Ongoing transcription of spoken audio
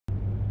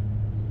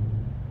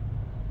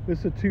This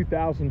is a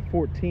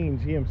 2014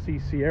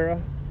 GMC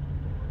Sierra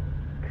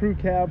Crew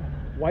Cab,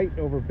 white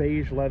over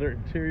beige leather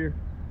interior.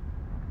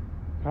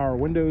 Power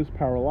windows,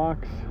 power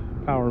locks,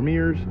 power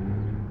mirrors,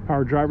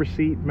 power driver's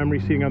seat, memory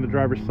seating on the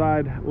driver's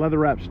side, leather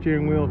wrapped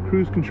steering wheel,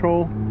 cruise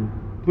control,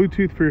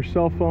 Bluetooth for your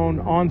cell phone,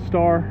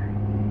 OnStar,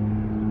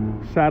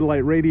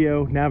 satellite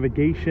radio,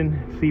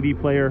 navigation, CD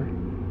player,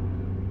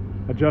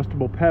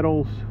 adjustable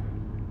pedals,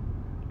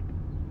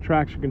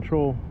 traction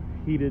control,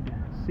 heated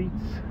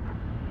seats.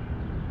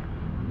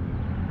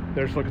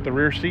 There's a look at the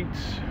rear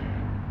seats.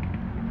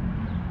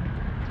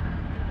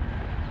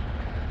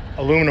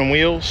 Aluminum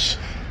wheels,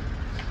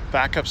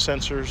 backup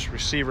sensors,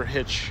 receiver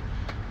hitch,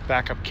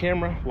 backup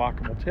camera,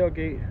 lockable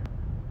tailgate,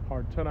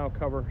 hard tonneau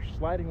cover,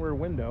 sliding rear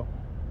window.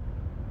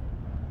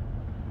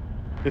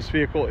 This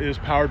vehicle is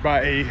powered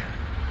by a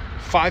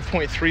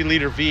 5.3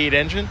 liter V8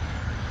 engine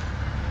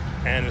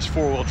and is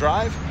four-wheel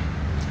drive.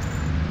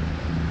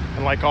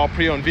 And like all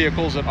pre-owned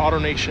vehicles at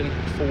AutoNation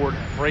Ford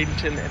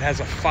Bradenton, it has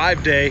a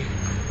 5-day,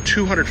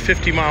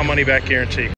 250-mile money-back guarantee.